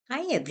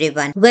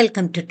Everyone,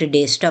 welcome to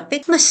today's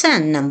topic,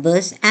 Mersenne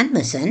numbers and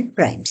Mersenne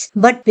primes.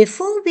 But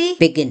before we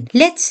begin,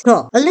 let's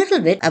talk a little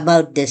bit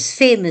about this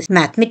famous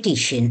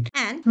mathematician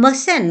and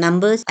Mersenne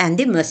numbers and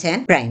the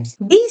Mersenne primes.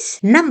 These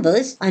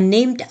numbers are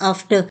named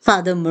after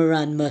Father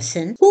Moran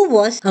Mersenne, who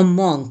was a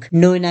monk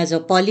known as a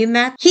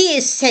polymath. He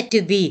is said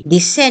to be the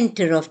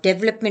center of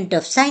development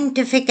of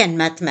scientific and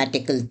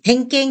mathematical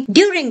thinking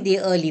during the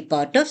early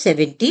part of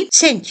 17th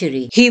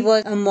century. He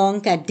was a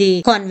monk at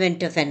the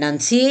convent of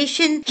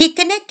Annunciation. He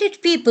connected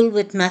people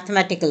with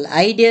mathematical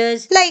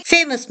ideas like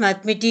famous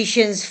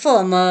mathematicians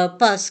Fermat,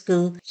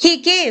 Pascal.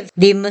 He gave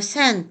the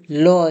Mersenne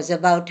laws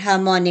about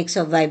harmonics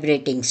of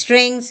vibrating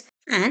strings,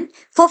 and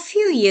for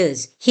few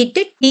years he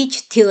did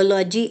teach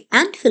theology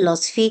and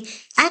philosophy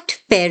at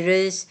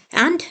Paris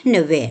and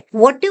Nevers.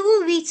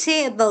 Whatever we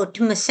say about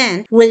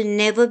Mersenne will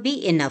never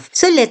be enough.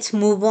 So let's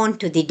move on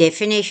to the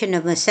definition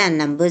of Mersenne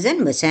numbers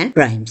and Mersenne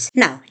primes.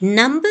 Now,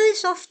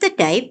 numbers of the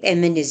type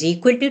mn is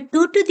equal to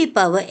 2 to the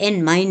power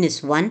n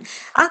minus 1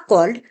 are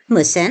called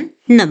Mersenne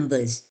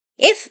numbers.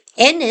 If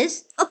n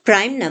is a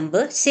prime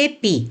number, say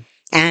p,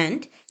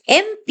 and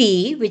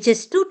mp, which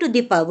is 2 to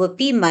the power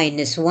p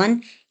minus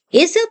 1,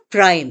 is a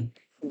prime,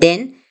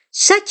 then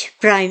such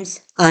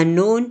primes are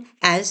known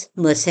as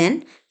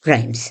Mersenne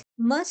primes.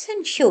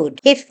 Mersenne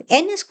showed if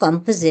n is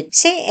composite,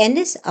 say n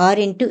is r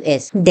into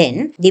s,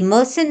 then the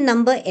Mersenne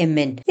number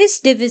mn is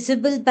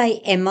divisible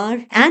by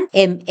mr and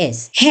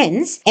ms.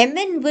 Hence,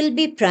 mn will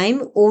be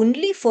prime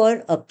only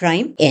for a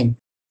prime n.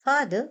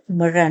 Father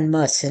Moran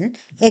Mersenne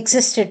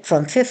existed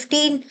from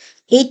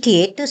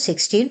 1588 to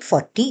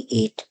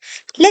 1648.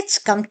 Let's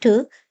come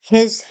to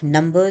his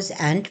numbers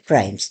and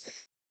primes.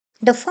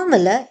 The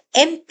formula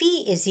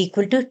mp is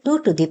equal to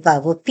 2 to the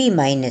power p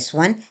minus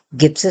 1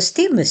 gives us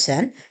the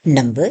Mersenne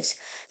numbers.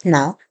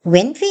 Now,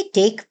 when we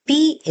take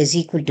p is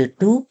equal to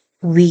 2,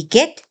 we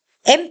get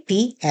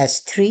mp as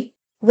 3.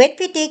 When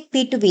we take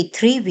p to be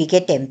 3, we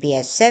get mp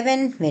as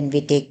 7. When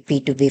we take p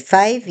to be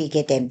 5, we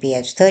get mp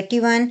as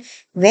 31.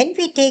 When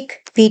we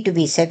take p to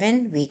be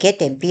 7, we get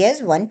mp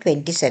as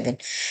 127.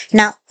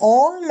 Now,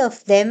 all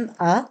of them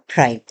are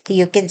prime.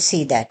 You can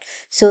see that.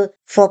 So,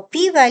 for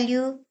p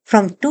value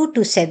from 2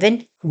 to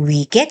 7,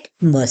 we get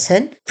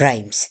Mersenne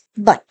primes.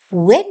 But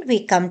when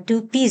we come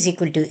to p is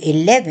equal to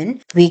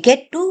 11, we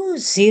get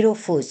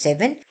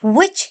 2047,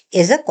 which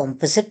is a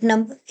composite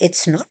number.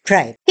 It's not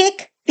prime.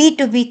 Take p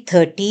to be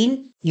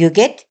 13, you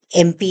get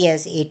mp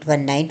as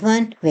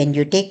 8191. When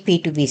you take p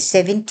to be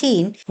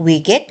 17, we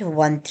get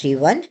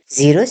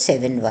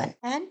 131071.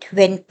 And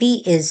when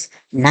p is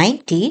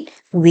 19,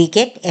 we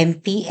get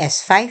mp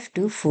as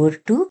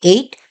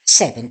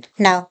 524287.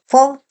 Now,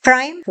 for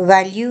prime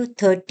value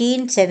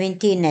 13,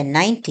 17 and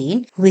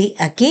 19, we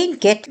again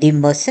get the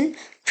Mersenne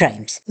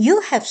primes.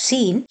 You have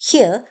seen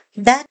here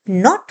that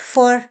not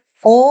for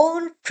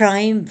all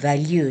prime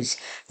values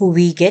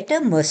we get a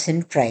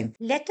Mersenne prime.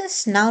 Let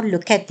us now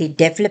look at the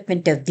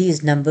development of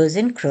these numbers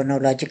in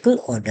chronological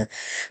order.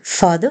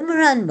 Father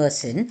Moran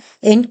Mersenne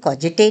in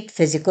Cogitate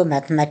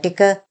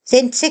Physico-Mathematica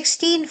in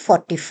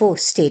 1644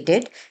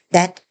 stated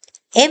that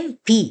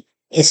mp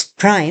is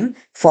prime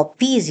for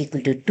p is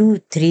equal to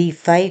 2, 3,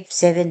 5,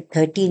 7,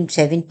 13,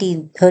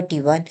 17,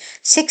 31,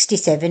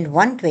 67,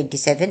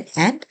 127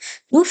 and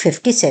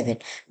 257.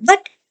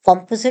 But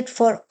composite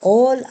for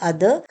all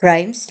other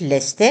primes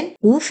less than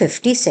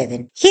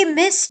 257. He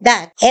missed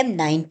that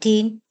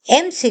M19,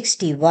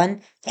 M61,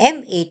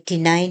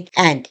 M89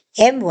 and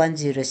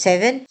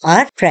M107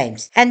 are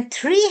primes. And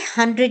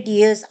 300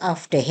 years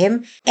after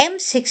him,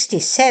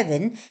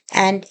 M67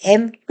 and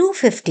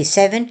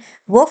M257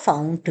 were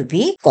found to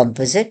be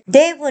composite.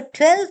 There were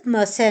 12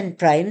 Mersenne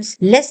primes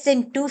less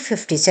than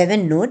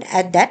 257 known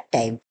at that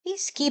time.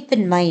 Please keep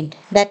in mind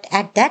that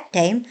at that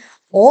time,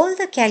 all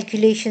the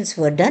calculations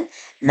were done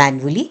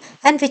manually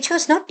and which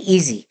was not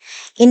easy.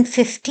 In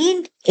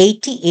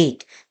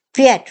 1588,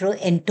 Pietro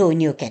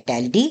Antonio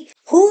Cataldi,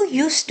 who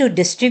used to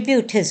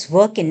distribute his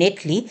work in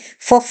Italy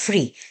for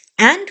free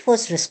and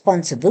was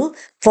responsible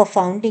for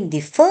founding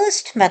the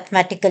first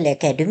mathematical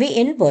academy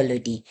in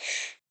Bologna,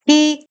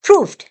 he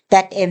proved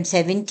that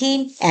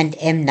M17 and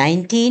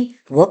M19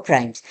 were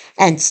primes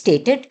and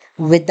stated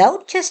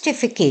without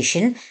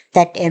justification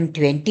that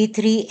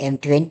M23,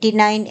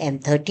 M29,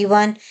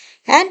 M31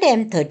 and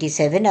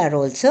M37 are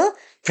also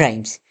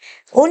primes.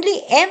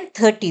 Only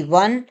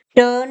M31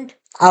 turned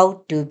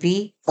out to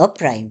be a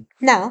prime.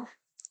 Now,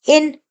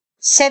 in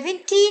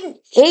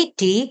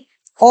 1780,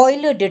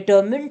 Euler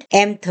determined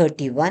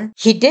M31.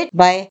 He did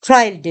by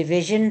trial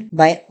division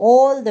by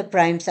all the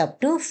primes up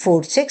to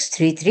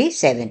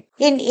 46337.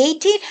 In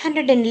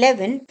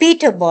 1811,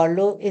 Peter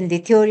Barlow in the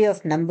Theory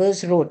of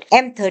Numbers wrote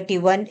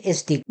M31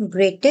 is the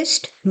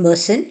greatest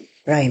Mersenne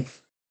prime.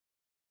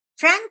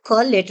 Frank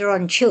Call later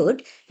on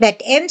showed that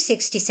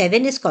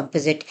M67 is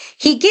composite.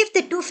 He gave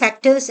the two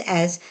factors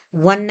as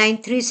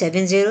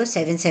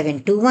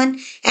 193707721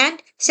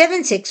 and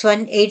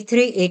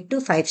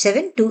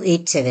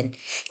 76183825727.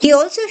 He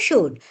also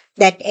showed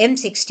that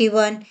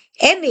M61,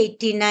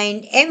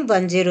 M89,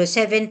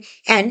 M107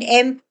 and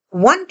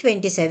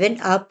M127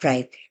 are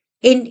prime.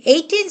 In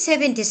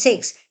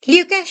 1876,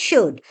 Lucas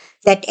showed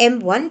that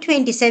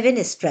M127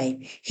 is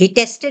prime. He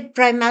tested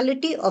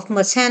primality of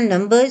Mersenne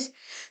numbers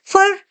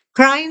for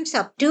primes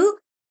up to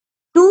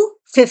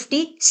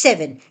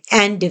 257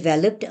 and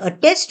developed a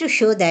test to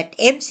show that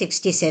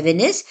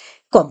M67 is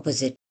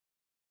composite.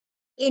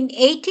 In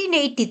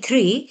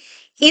 1883,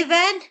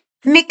 Ivan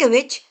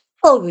Mikhailovich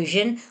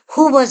Provision,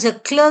 who was a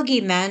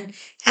clergyman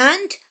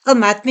and a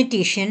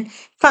mathematician,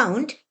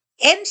 found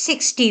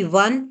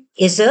M61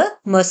 is a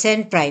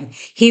Mersenne prime.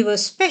 He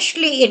was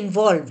specially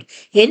involved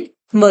in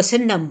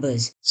Mersenne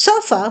numbers. So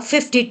far,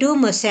 52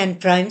 Mersenne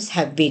primes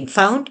have been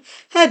found.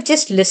 I have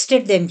just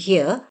listed them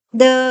here.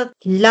 The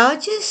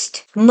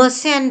largest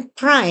Mersenne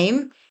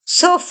prime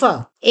so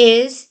far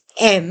is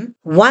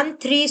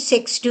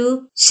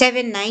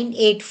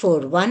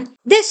M136279841.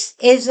 This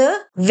is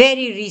a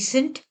very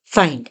recent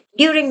find.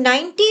 During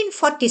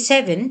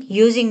 1947,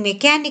 using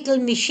mechanical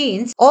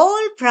machines,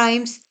 all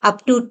primes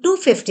up to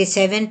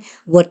 257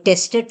 were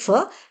tested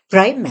for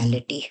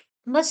primality.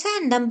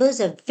 Mersenne numbers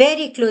are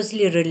very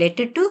closely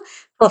related to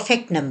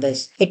perfect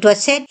numbers. It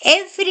was said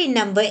every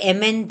number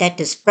Mn that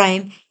is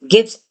prime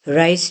gives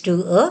rise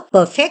to a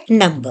perfect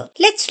number.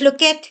 Let's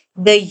look at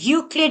the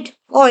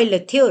Euclid-Euler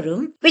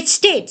theorem, which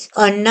states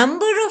a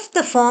number of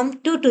the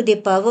form 2 to the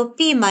power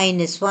p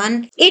minus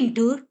 1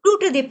 into 2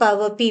 to the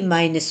power p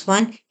minus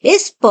 1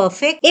 is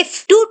perfect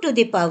if 2 to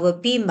the power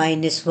p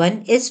minus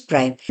 1 is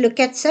prime. Look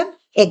at some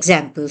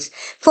examples.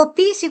 For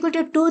p is equal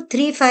to 2,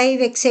 3,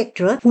 5,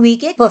 etc., we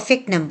get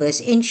perfect numbers.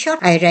 In short,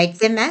 I write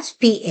them as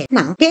Pn.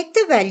 Now, take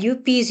the value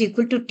p is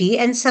equal to t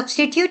and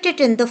substitute it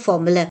in the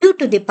formula 2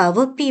 to the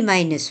power p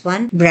minus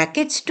 1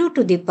 brackets 2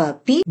 to the power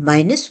p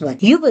minus 1.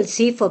 You will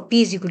see for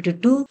p is equal to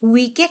 2,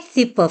 we get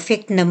the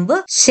perfect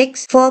number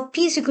 6. For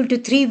p is equal to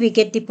 3, we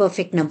get the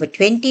perfect number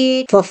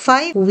 28. For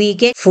 5, we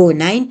get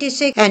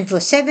 496. And for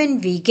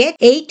 7, we get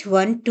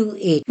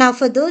 8128. Now,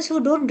 for those who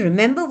don't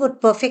remember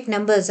what perfect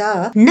numbers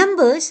are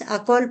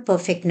called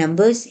perfect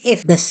numbers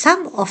if the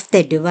sum of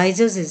their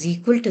divisors is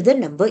equal to the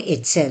number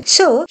itself.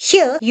 So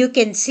here you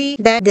can see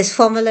that this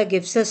formula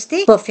gives us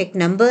the perfect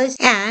numbers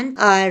and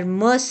our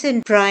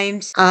Mersenne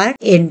primes are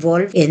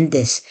involved in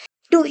this.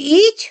 To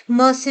each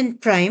Mersenne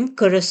prime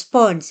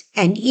corresponds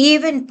an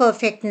even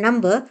perfect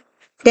number.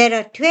 There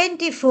are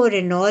 24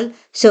 in all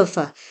so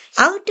far.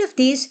 Out of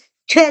these,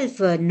 12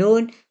 were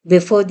known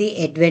before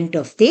the advent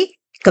of the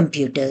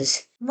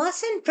computers.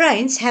 Mersenne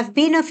primes have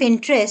been of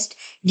interest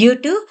due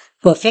to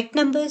perfect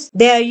numbers.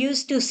 They are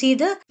used to see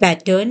the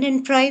pattern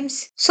in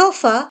primes. So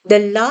far, the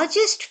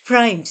largest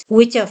primes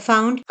which are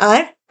found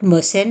are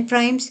Mersenne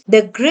primes.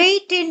 The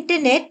Great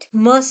Internet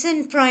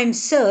Mersenne Prime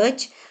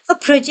Search, a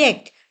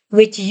project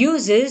which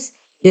uses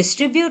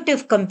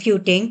distributive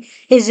computing,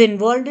 is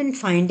involved in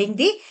finding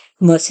the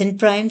Mersenne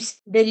primes.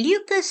 The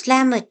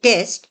Lucas-Lammer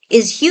test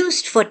is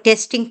used for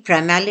testing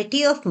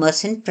primality of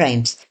Mersenne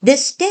primes.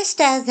 This test,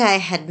 as I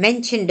had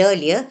mentioned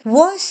earlier,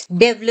 was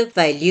developed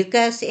by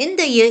Lucas in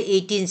the year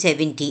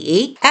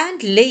 1878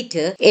 and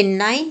later in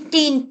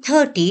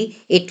 1930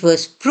 it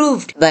was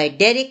proved by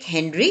Derek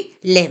Henry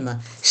Lammer.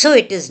 So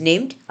it is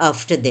named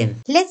after them.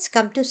 Let's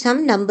come to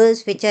some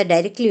numbers which are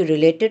directly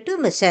related to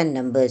Mersenne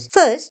numbers.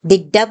 First, the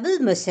double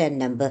Mersenne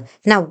number.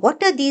 Now,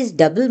 what are these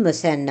double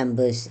Mersenne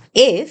numbers?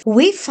 If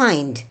we find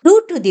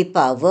 2 to the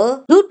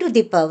power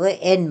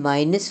n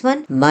minus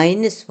 1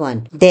 minus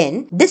 1,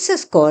 then this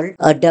is called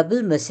a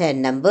double Mersenne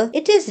number.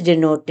 It is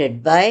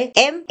denoted by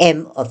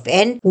mm of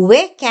n,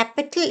 where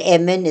capital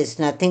Mn is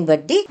nothing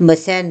but the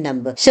Mersenne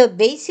number. So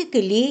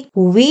basically,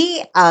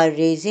 we are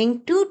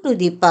raising 2 to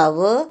the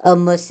power a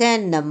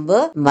Mersenne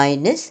number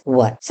minus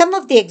 1. Some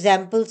of the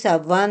examples are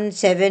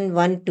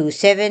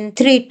 17127,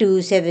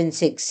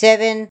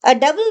 32767. A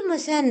double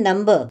Mersenne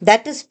number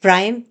that is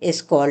prime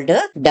is called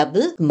a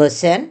double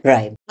Mersenne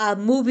prime. Our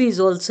movies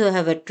also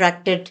have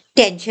attracted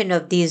attention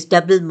of these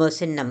double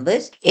Mersenne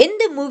numbers. In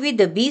the movie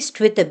The Beast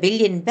with a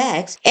Billion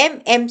Bags,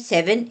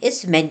 MM7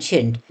 is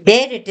mentioned.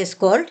 There it is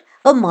called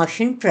a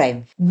Martian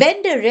prime.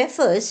 Bender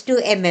refers to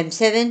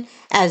MM7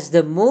 as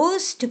the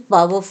most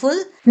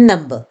powerful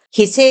number.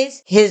 He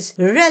says his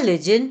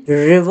religion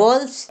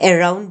revolves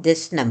around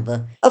this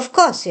number. Of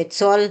course,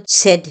 it's all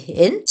said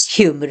in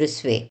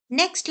humorous way.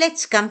 Next,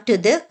 let's come to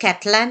the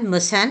Catalan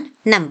Mersenne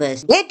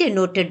numbers. They're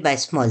denoted by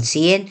small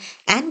cn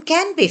and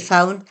can be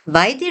found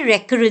by the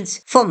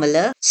recurrence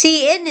formula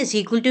Cn is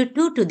equal to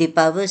 2 to the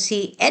power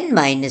Cn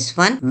minus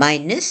 1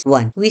 minus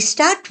 1. We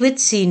start with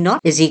C0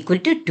 is equal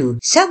to 2.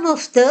 Some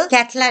of the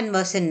Catalan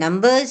Mersenne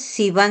numbers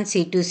C1,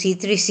 C2,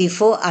 C3,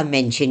 C4 are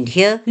mentioned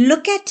here.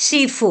 Look at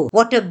C4.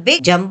 What a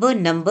big jumbo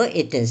number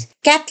it is.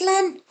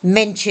 Catalan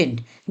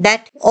mentioned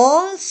that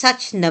all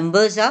such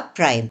numbers are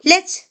prime.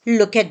 Let's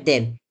look at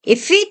them.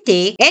 If we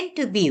take n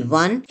to be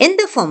 1 in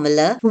the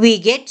formula, we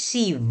get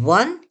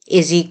C1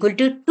 is equal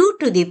to 2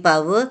 to the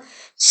power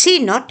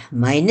C0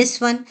 minus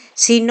 1.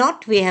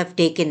 C0 we have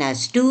taken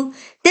as 2.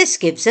 This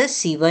gives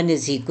us C1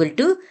 is equal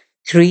to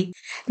 3.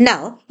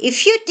 Now,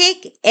 if you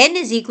take n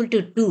is equal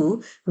to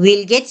 2,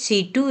 we'll get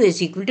C2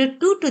 is equal to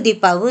 2 to the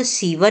power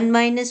C1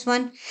 minus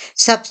 1.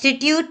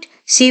 Substitute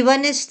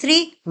C1 is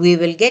 3, we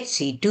will get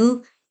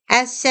C2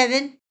 as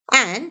 7.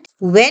 And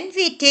when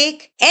we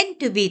take n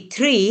to be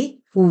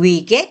 3,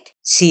 we get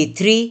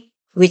C3,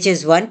 which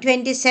is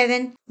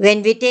 127.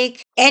 When we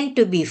take n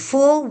to be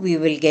 4, we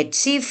will get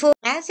C4.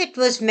 As it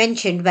was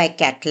mentioned by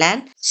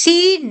Catalan,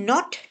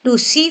 C0 to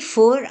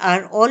C4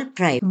 are all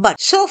prime.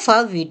 But so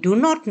far, we do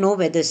not know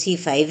whether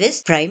C5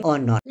 is prime or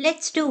not.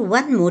 Let's do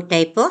one more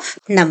type of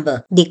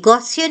number, the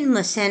Gaussian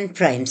Mersenne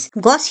Primes.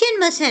 Gaussian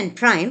Mersenne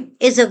Prime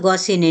is a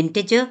Gaussian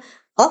integer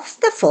of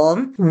the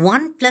form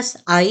 1 plus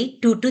I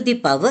 2 to the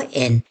power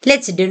n.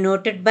 Let's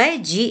denote it by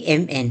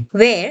GMN,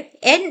 where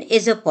n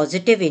is a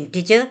positive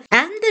integer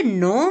and the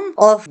norm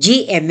of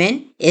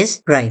GMN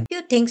is prime.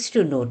 Few things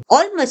to note.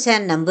 All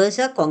Mersenne numbers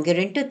are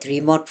congruent to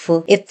 3 mod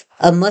 4. If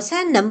a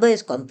Mersenne number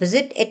is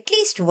composite, at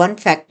least one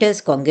factor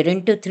is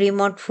congruent to 3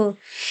 mod 4.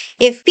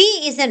 If P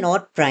is an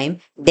odd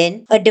prime,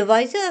 then a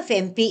divisor of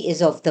MP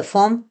is of the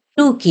form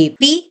 2 key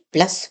P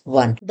plus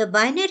 1. The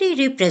binary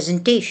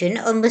representation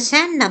of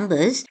Mersenne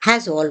numbers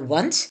has all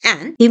ones,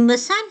 and the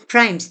Mersenne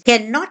primes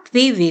cannot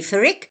be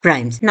Wieferich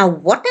primes. Now,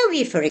 what are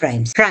Wieferich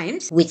primes?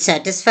 Primes which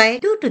satisfy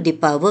 2 to the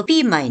power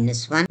P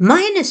minus 1.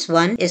 Minus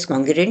 1 is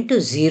congruent to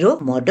 0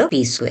 mod of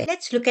P square.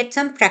 Let's look at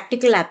some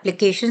practical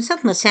applications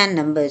of Mersenne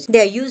numbers.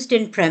 They are used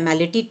in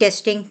primality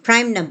testing,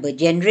 prime number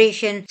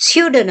generation,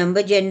 pseudo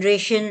number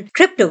generation,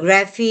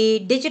 cryptography,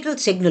 digital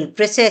signal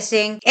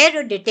processing,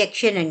 error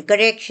detection and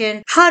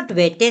correction,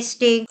 hardware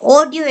testing,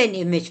 audio and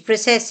image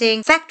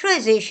processing,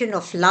 factorization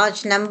of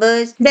large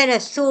numbers. There are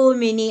so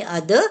many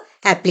other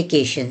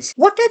applications.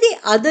 What are the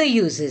other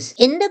uses?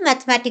 In the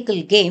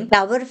mathematical game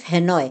Tower of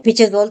Hanoi,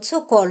 which is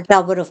also called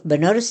Tower of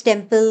Benares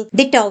Temple,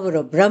 the Tower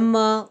of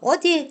Brahma, or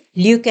the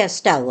Lucas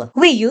Tower,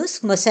 we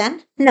use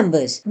Mersenne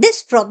numbers.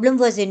 This problem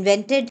was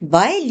invented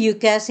by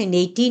Lucas in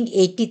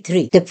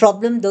 1883. The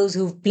problem those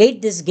who've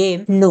played this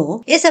game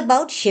know is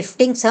about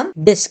shifting some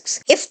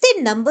disks. If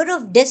the number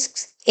of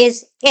disks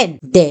is n,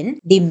 then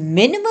the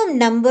minimum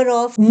number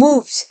of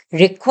moves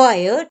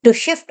required to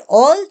shift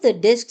all the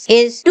disks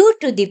is 2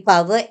 to the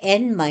power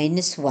n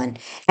minus 1.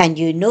 And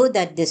you know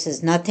that this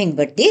is nothing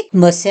but the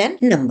Mersenne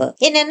number.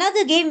 In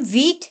another game,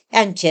 wheat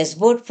and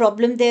chessboard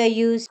problem they are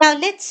used. Now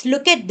let's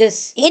look at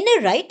this. In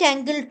a right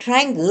angle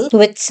triangle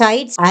with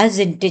sides as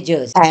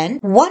integers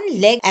and one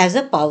leg as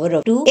a power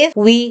of 2, if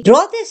we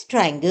draw this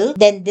triangle,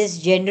 then this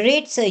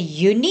generates a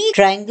unique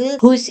triangle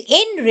whose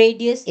in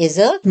radius is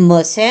a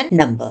Mersenne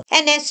number.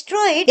 An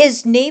asteroid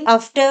is named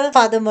after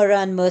Father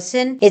Moran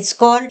Mersenne. It's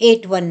called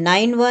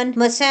 8191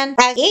 Mersenne,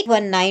 as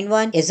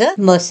 8191 is a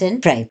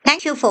Mersenne prime.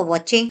 Thank you for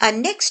watching. Our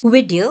next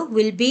video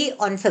will be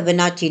on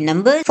Fibonacci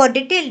numbers. For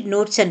detailed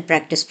notes and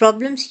practice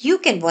problems, you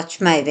can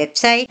watch my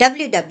website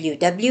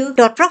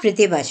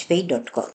www.profpritibashpai.com.